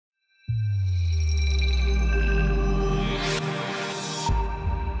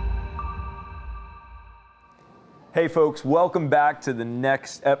Hey folks, welcome back to the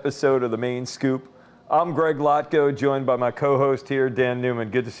next episode of The Main Scoop. I'm Greg Lotko, joined by my co-host here, Dan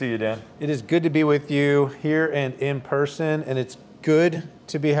Newman. Good to see you, Dan. It is good to be with you here and in person, and it's good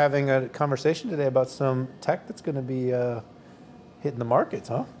to be having a conversation today about some tech that's going to be hitting the markets,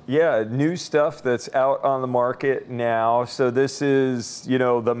 huh? Yeah, new stuff that's out on the market now. So this is,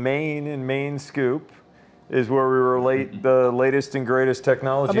 the main scoop is where we relate the latest and greatest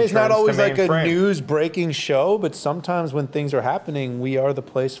technology trends to mainframe. It's not always like a news breaking show, but sometimes when things are happening, we are the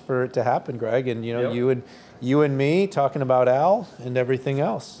place for it to happen, Greg. And you and me talking about Al and everything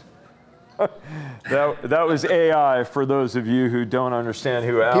else. that was AI for those of you who don't understand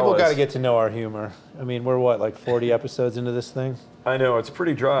who Al is. People got to get to know our humor. I mean, we're what, like 40 episodes into this thing? I know, it's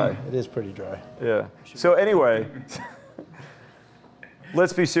pretty dry. It is pretty dry. Yeah. So anyway,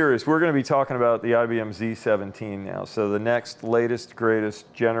 let's be serious. We're going to be talking about the IBM z17 now. So the next latest,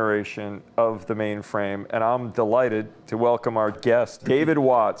 greatest generation of the mainframe. And I'm delighted to welcome our guest, David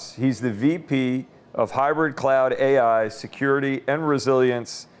Watts. He's the VP of Hybrid Cloud AI, Security and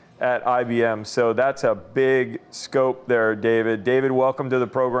Resilience at IBM. So that's a big scope there, David. David, welcome to the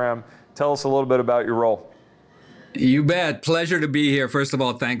program. Tell us a little bit about your role. You bet. Pleasure to be here. First of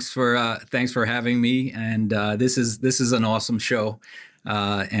all, thanks for having me. And this is an awesome show.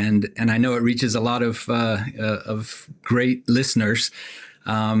 And I know it reaches a lot of great listeners,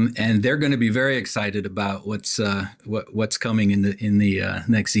 and they're going to be very excited about what's coming in the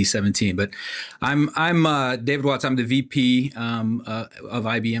next Z17. But I'm David Watts. I'm the VP of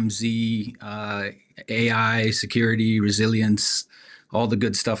IBM Z AI, security, resilience, all the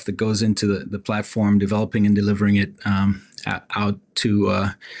good stuff that goes into the platform, developing and delivering it out to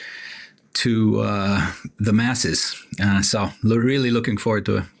the masses. So really looking forward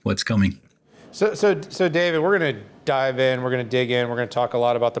to what's coming. So David, we're going to dive in, we're going to dig in, we're going to talk a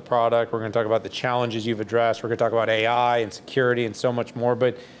lot about the product, we're going to talk about the challenges you've addressed, we're going to talk about AI and security and so much more,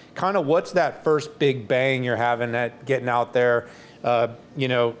 but kind of what's that first big bang you're having at getting out there,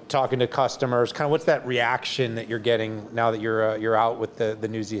 talking to customers, kind of what's that reaction that you're getting now that you're out with the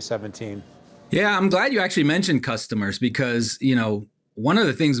new Z17? Yeah, I'm glad you actually mentioned customers because, one of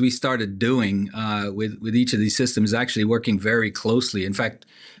the things we started doing with each of these systems is actually working very closely. In fact,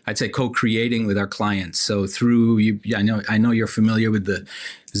 I'd say co-creating with our clients. So I know you're familiar with the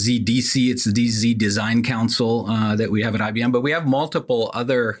ZDC. It's the Z Design Council that we have at IBM, but we have multiple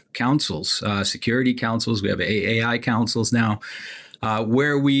other councils, security councils. We have AI councils now.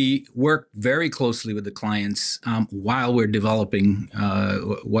 Where we work very closely with the clients while we're developing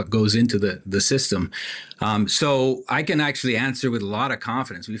what goes into the system. So I can actually answer with a lot of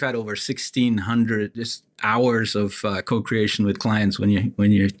confidence. We've had over 1,600 just hours of co-creation with clients when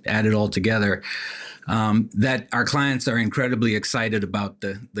you add it all together. That our clients are incredibly excited about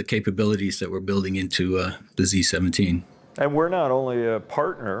the capabilities that we're building into the Z17. And we're not only a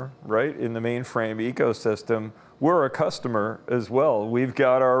partner, right, in the mainframe ecosystem, we're a customer as well. We've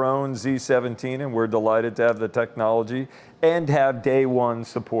got our own Z17 and we're delighted to have the technology and have day one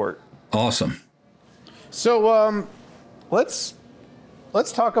support. Awesome. So let's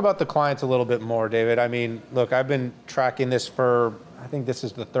talk about the clients a little bit more, David. I mean, look, I've been tracking this for, I think this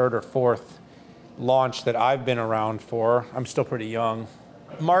is the third or fourth launch that I've been around for. I'm still pretty young.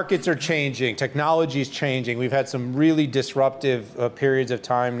 Markets are changing, technology is changing. We've had some really disruptive periods of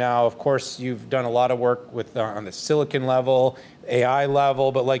time now. Of course, you've done a lot of work with on the silicon level, AI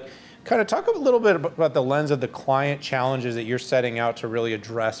level, but kind of talk a little bit about the lens of the client challenges that you're setting out to really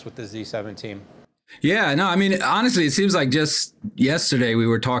address with the Z17. Yeah, no, I mean, honestly, it seems like just yesterday we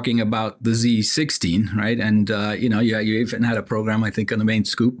were talking about the Z16, right? And, you even had a program, I think, on the Main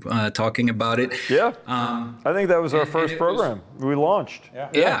Scoop talking about it. Yeah, I think that was our first program we launched.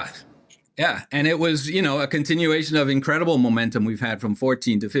 Yeah. And it was, a continuation of incredible momentum we've had from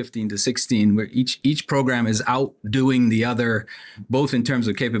 14 to 15 to 16, where each program is outdoing the other, both in terms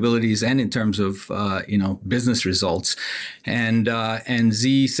of capabilities and in terms of, business results. And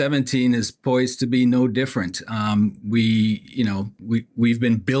Z17 is poised to be no different. We've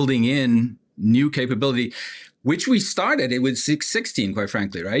been building in new capability, which we started it with 16, quite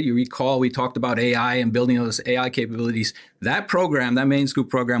frankly, right? You recall we talked about AI and building those AI capabilities. That program, that Main Scoop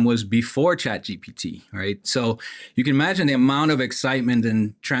program, was before ChatGPT, right? So you can imagine the amount of excitement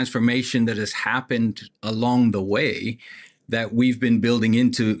and transformation that has happened along the way that we've been building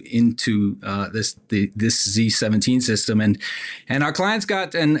into this Z17 system, and our clients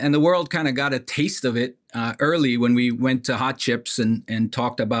got and the world kind of got a taste of it early when we went to Hot Chips and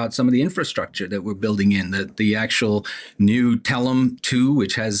talked about some of the infrastructure that we're building in, the actual new Telum 2,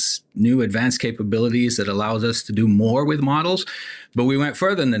 which has new advanced capabilities that allows us to do more with models. But we went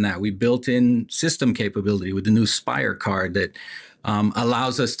further than that. We built in system capability with the new Spire card that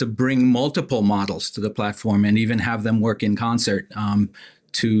allows us to bring multiple models to the platform and even have them work in concert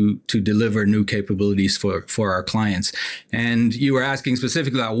to deliver new capabilities for our clients. And you were asking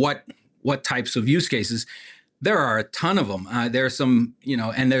specifically about what types of use cases. There are a ton of them. There's some,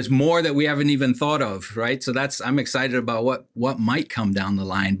 and there's more that we haven't even thought of, right? So I'm excited about what might come down the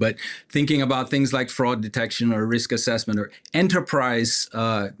line. But thinking about things like fraud detection or risk assessment or enterprise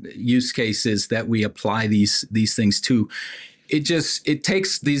use cases that we apply these things to, it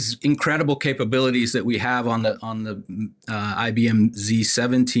takes these incredible capabilities that we have on the IBM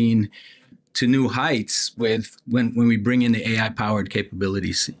z17 to new heights when we bring in the AI-powered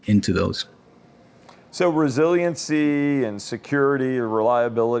capabilities into those. So resiliency and security and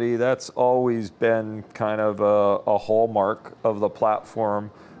reliability, that's always been kind of a hallmark of the platform.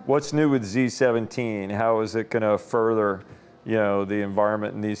 What's new with z17? How is it going to further, the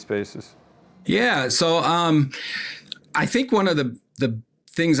environment in these spaces? Yeah, so I think one of the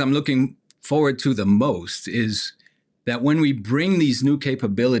things I'm looking forward to the most is that when we bring these new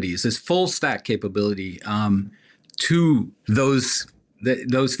capabilities, this full stack capability, to those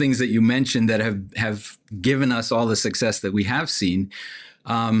things that you mentioned that have given us all the success that we have seen,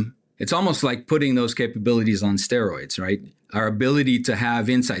 it's almost like putting those capabilities on steroids, right? Our ability to have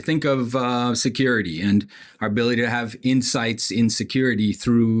insight. Think of security and our ability to have insights in security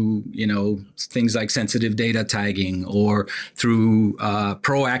through, things like sensitive data tagging or through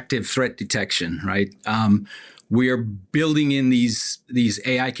proactive threat detection, right? We are building in these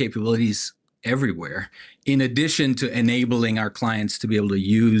AI capabilities everywhere, in addition to enabling our clients to be able to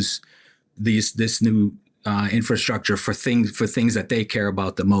use this new infrastructure for things that they care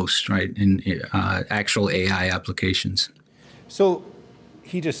about the most, right? In actual AI applications. So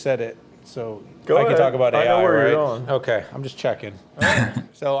he just said it. So Go I ahead. can talk about AI, I know where right? you're going. Okay, I'm just checking.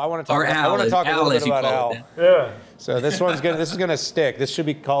 So I want to talk. Al, I want to talk a little bit about Al. Yeah. So this is gonna stick. This should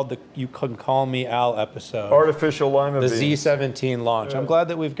be called the "You Can Call Me Al" episode. Artificial lima The beams. Z17 launch. Yeah. I'm glad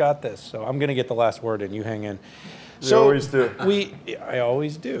that we've got this. So I'm gonna get the last word in. You hang in. You always do. I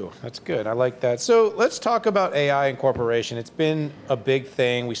always do. That's good. I like that. So let's talk about AI incorporation. It's been a big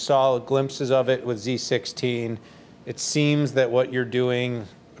thing. We saw glimpses of it with Z16. It seems that what you're doing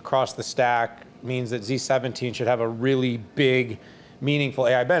across the stack means that Z17 should have a really big, meaningful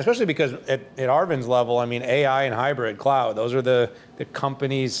AI bend, especially because at Arvind's level, I mean, AI and hybrid cloud, those are the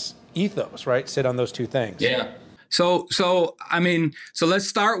company's ethos, right? Sit on those two things. Yeah. So let's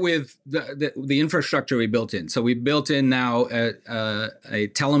start with the infrastructure we built in. So we built in now a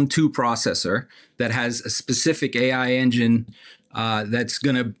Telum 2 processor that has a specific AI engine that's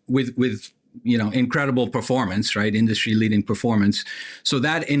going to with incredible performance, right? Industry-leading performance. So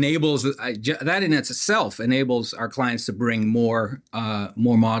that enables that in itself enables our clients to bring more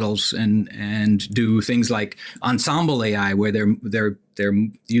models and do things like ensemble AI, where they're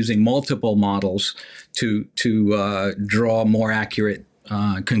using multiple models to draw more accurate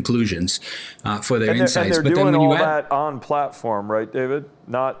conclusions for their insights. And they're doing all that on platform, right, David?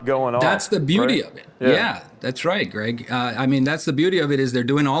 Not going off. That's the beauty right? of it. Yeah, that's right, Greg. That's the beauty of it is they're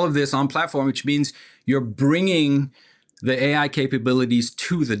doing all of this on platform, which means you're bringing the AI capabilities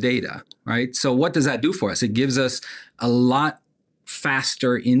to the data, right? So what does that do for us? It gives us a lot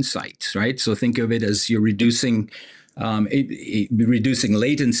faster insights, right? So think of it as you're reducing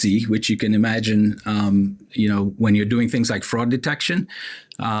latency, which you can imagine, when you're doing things like fraud detection,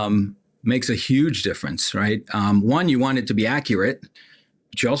 makes a huge difference, right? One, you want it to be accurate,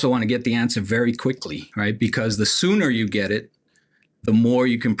 but you also want to get the answer very quickly, right? Because the sooner you get it, the more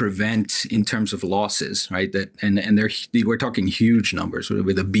you can prevent in terms of losses, right? We're talking huge numbers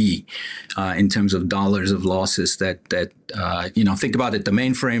with a B in terms of dollars of losses that think about it. The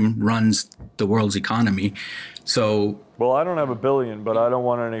mainframe runs the world's economy. So, well, I don't have $1 billion, but I don't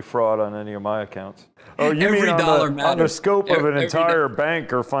want any fraud on any of my accounts. Oh, you every mean dollar on matters. the scope of an Every entire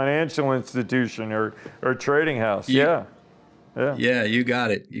bank or financial institution or trading house? Yeah. Yeah, you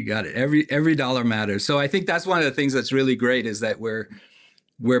got it. Every dollar matters. So I think that's one of the things that's really great is that we're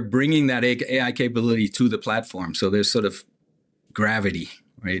bringing that AI capability to the platform. So there's sort of gravity,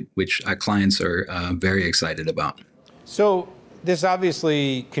 right, which our clients are very excited about. So this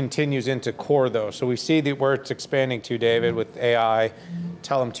obviously continues into core, though. So we see where it's expanding to, David, with AI,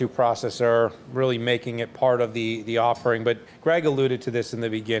 Telum 2 processor, really making it part of the offering. But Greg alluded to this in the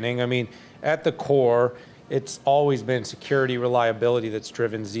beginning. I mean, at the core, it's always been security, reliability that's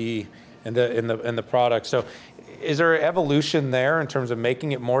driven Z in the product. So is there evolution there in terms of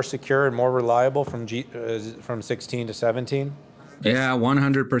making it more secure and more reliable from 16 to 17? Yeah,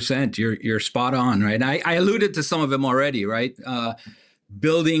 100%. You're spot on, right? I alluded to some of them already, right?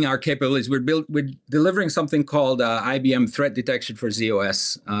 Building our capabilities. We're delivering something called IBM threat detection for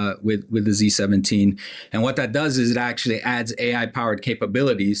ZOS with the Z17. And what that does is it actually adds AI-powered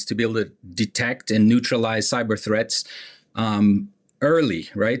capabilities to be able to detect and neutralize cyber threats early,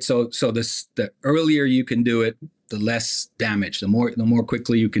 right? So the earlier you can do it, the less damage, the more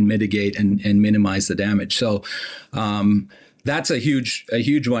quickly you can mitigate and minimize the damage. So that's a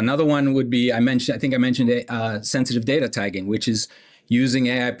huge one. Another one would be I think I mentioned sensitive data tagging, which is using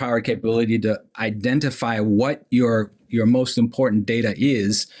AI-powered capability to identify what your most important data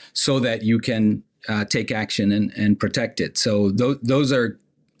is, so that you can take action and protect it. So those are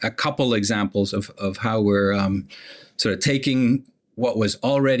a couple examples of how we're sort of taking what was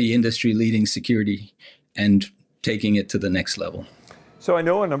already industry-leading security and taking it to the next level. So I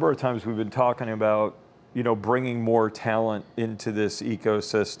know a number of times we've been talking about, bringing more talent into this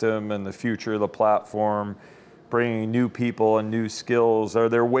ecosystem and the future of the platform, bringing new people and new skills. Are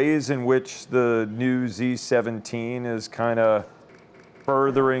there ways in which the new Z17 is kind of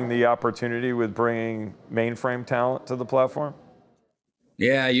furthering the opportunity with bringing mainframe talent to the platform?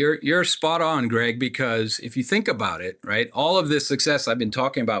 Yeah, you're spot on, Greg, because if you think about it, right, all of this success I've been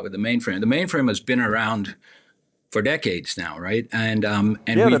talking about with the mainframe has been around for decades now, right? And yeah,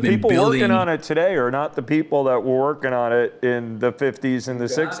 we've the been people building... working on it today are not the people that were working on it in the 50s and the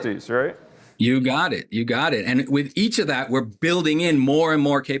 60s, right? You got it. And with each of that, we're building in more and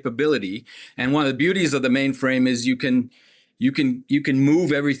more capability. And one of the beauties of the mainframe is you can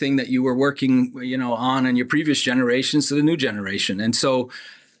move everything that you were working, on in your previous generations to the new generation. And so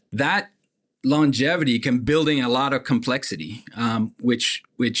that longevity can build in a lot of complexity, which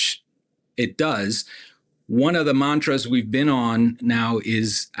it does. One of the mantras we've been on now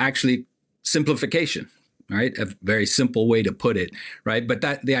is actually simplification. Right, a very simple way to put it, right? But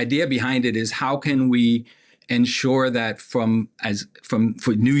the idea behind it is how can we ensure that for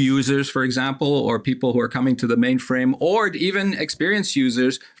new users, for example, or people who are coming to the mainframe, or even experienced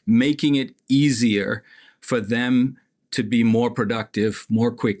users, making it easier for them to be more productive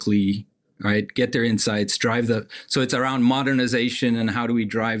more quickly, right? Get their insights, so it's around modernization and how do we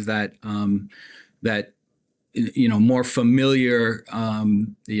drive that more familiar,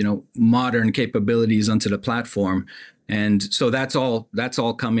 modern capabilities onto the platform. And so that's all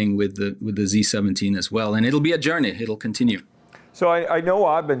coming with the Z17 as well. And it'll be a journey. It'll continue. So I know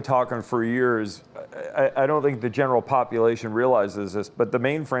I've been talking for years. I don't think the general population realizes this, but the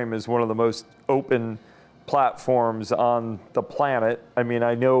mainframe is one of the most open platforms on the planet. I mean,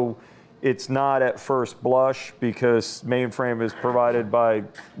 I know it's not at first blush because mainframe is provided by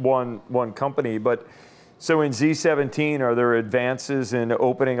one company, but so in Z17, are there advances in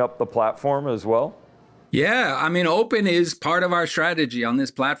opening up the platform as well? Yeah, I mean, open is part of our strategy on this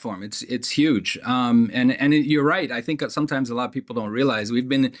platform. It's huge, you're right. I think sometimes a lot of people don't realize we've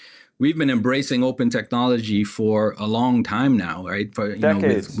been embracing open technology for a long time now, right? For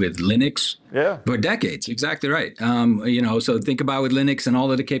decades. With Linux. Yeah. For decades, exactly right. So think about with Linux and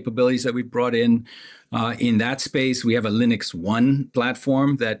all of the capabilities that we've brought in that space. We have a Linux One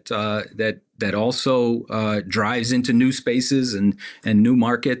platform that also drives into new spaces and new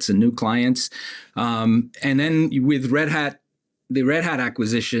markets and new clients. And then with Red Hat, the Red Hat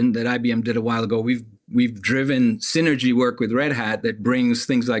acquisition that IBM did a while ago, we've driven synergy work with Red Hat that brings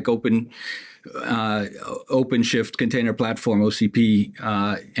things like OpenShift container platform, OCP,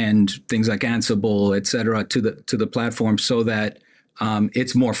 and things like Ansible, et cetera, to the platform, so that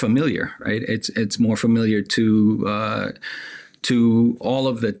it's more familiar, right? It's more familiar to all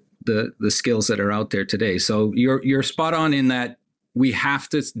of the skills that are out there today. So you're spot on in that we have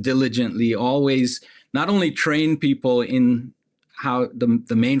to diligently always not only train people in how the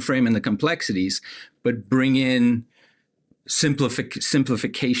mainframe and the complexities, but bring in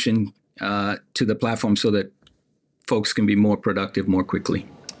simplification to the platform so that folks can be more productive more quickly.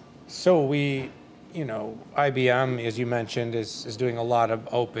 So IBM, as you mentioned, is doing a lot of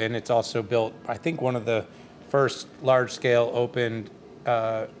open. It's also built, I think, one of the first large-scale open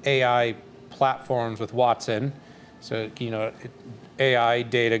AI platforms with Watson. So, AI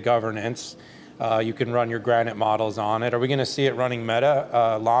data governance. You can run your Granite models on it. Are we going to see it running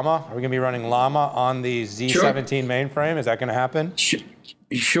Meta, Llama? Are we going to be running Llama on the Z17 mainframe? Is that going to happen? Sure.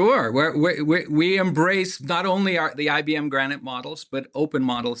 We embrace not only the IBM Granite models, but open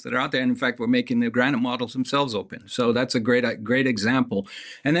models that are out there. And in fact, we're making the Granite models themselves open. So that's a great example.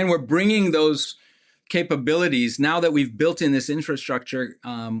 And then we're bringing those capabilities, now that we've built in this infrastructure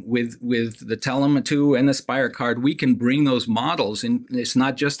with the Telema 2 and the Spire card, we can bring those models. And it's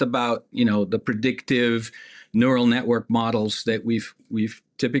not just about, the predictive neural network models that we've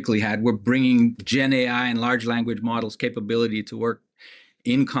typically had. We're bringing Gen AI and large language models capability to work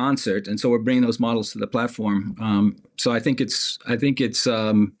in concert, and so we're bringing those models to the platform. So I think it's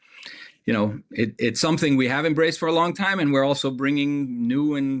it's something we have embraced for a long time, and we're also bringing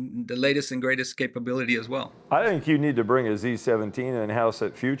new and the latest and greatest capability as well. I think you need to bring a Z17 in-house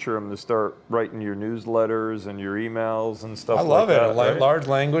at Futurum to start writing your newsletters and your emails and stuff like that. I love it. Right? Large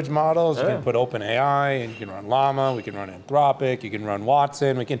language models. Yeah. You can put OpenAI, and you can run Llama, we can run Anthropic, you can run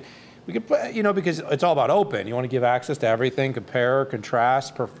Watson, we could put, because it's all about open. You want to give access to everything, compare,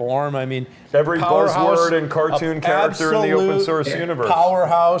 contrast, perform. I mean, every buzzword and cartoon character in the open source universe.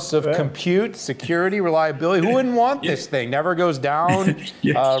 Powerhouse of compute, security, reliability. Who wouldn't want this thing? Never goes down,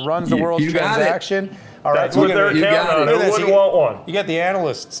 runs the world's transaction. All right, that's what they're counting on. Who wouldn't want one? You got the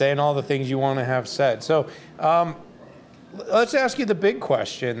analysts saying all the things you want to have said. So let's ask you the big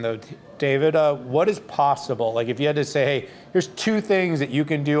question, though, David. What is possible? Like, if you had to say, hey, here's 2 things that you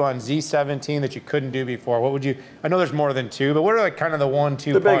can do on Z17 that you couldn't do before, what would you? I know there's more than 2, but what are like kind of the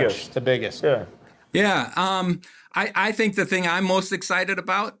 1-2 punch? The biggest. Yeah. Yeah. I think the thing I'm most excited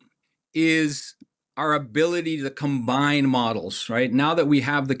about is our ability to combine models, right? Now that we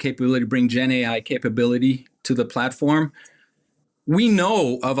have the capability to bring Gen AI capability to the platform, we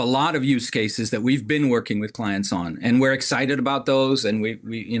know of a lot of use cases that we've been working with clients on, and we're excited about those, and we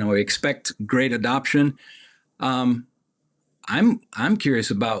expect great adoption. I'm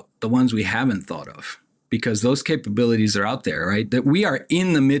curious about the ones we haven't thought of, because those capabilities are out there, right? That we are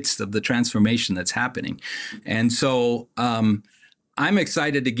in the midst of the transformation that's happening, and so I'm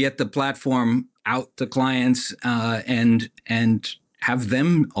excited to get the platform out to clients and have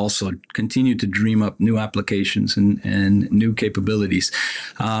them also continue to dream up new applications and new capabilities.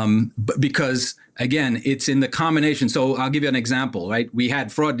 But because, again, it's in the combination. So I'll give you an example, right? We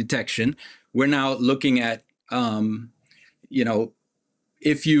had fraud detection. We're now looking at,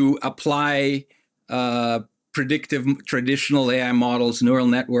 if you apply predictive traditional AI models, neural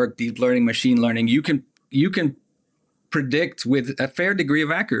network, deep learning, machine learning, you can predict with a fair degree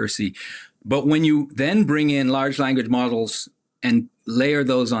of accuracy. But when you then bring in large language models and layer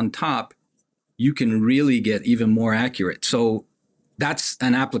those on top, you can really get even more accurate. So that's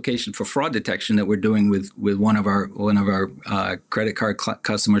an application for fraud detection that we're doing with one of our credit card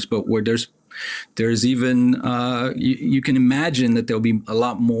customers. But where there's even you can imagine that there'll be a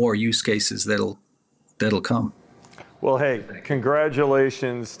lot more use cases that'll come. Well, hey,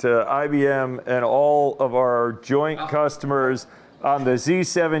 congratulations to IBM and all of our joint customers on the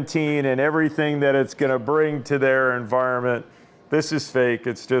Z17 and everything that it's going to bring to their environment. This is fake.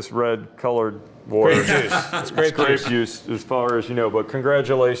 It's just red-colored water. Great juice. It's great grape juice, as far as you know. But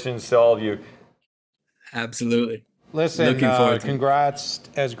congratulations to all of you. Absolutely. Listen, congrats,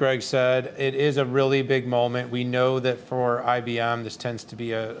 as Greg said. It is a really big moment. We know that for IBM, this tends to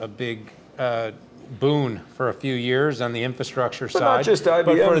be a big boon for a few years on the infrastructure side. Not just IBM,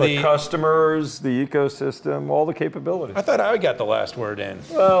 but for the customers, the ecosystem, all the capabilities. I thought I got the last word in.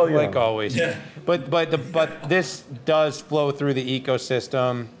 Well, like always. Yeah. But this does flow through the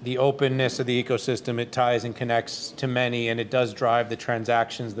ecosystem, the openness of the ecosystem. It ties and connects to many, and it does drive the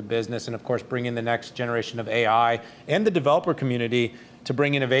transactions, the business, and of course bring in the next generation of AI and the developer community to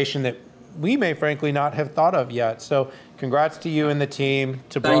bring innovation that we may frankly not have thought of yet. So congrats to you and the team,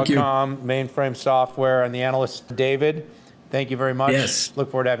 to Broadcom, Mainframe Software, and the analyst, David. Thank you very much. Yes. Look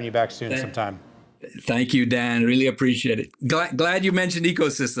forward to having you back soon sometime. Thank you, Dan. Really appreciate it. Glad you mentioned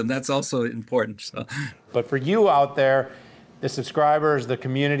ecosystem. That's also important. So. But for you out there, the subscribers, the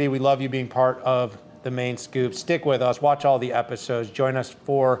community, we love you being part of the Main Scoop. Stick with us. Watch all the episodes. Join us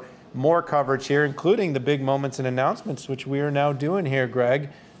for more coverage here, including the big moments and announcements, which we are now doing here, Greg.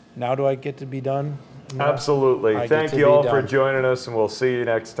 Now do I get to be done? Absolutely. Thank you all for joining us, and we'll see you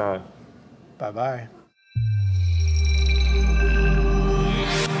next time. Bye-bye.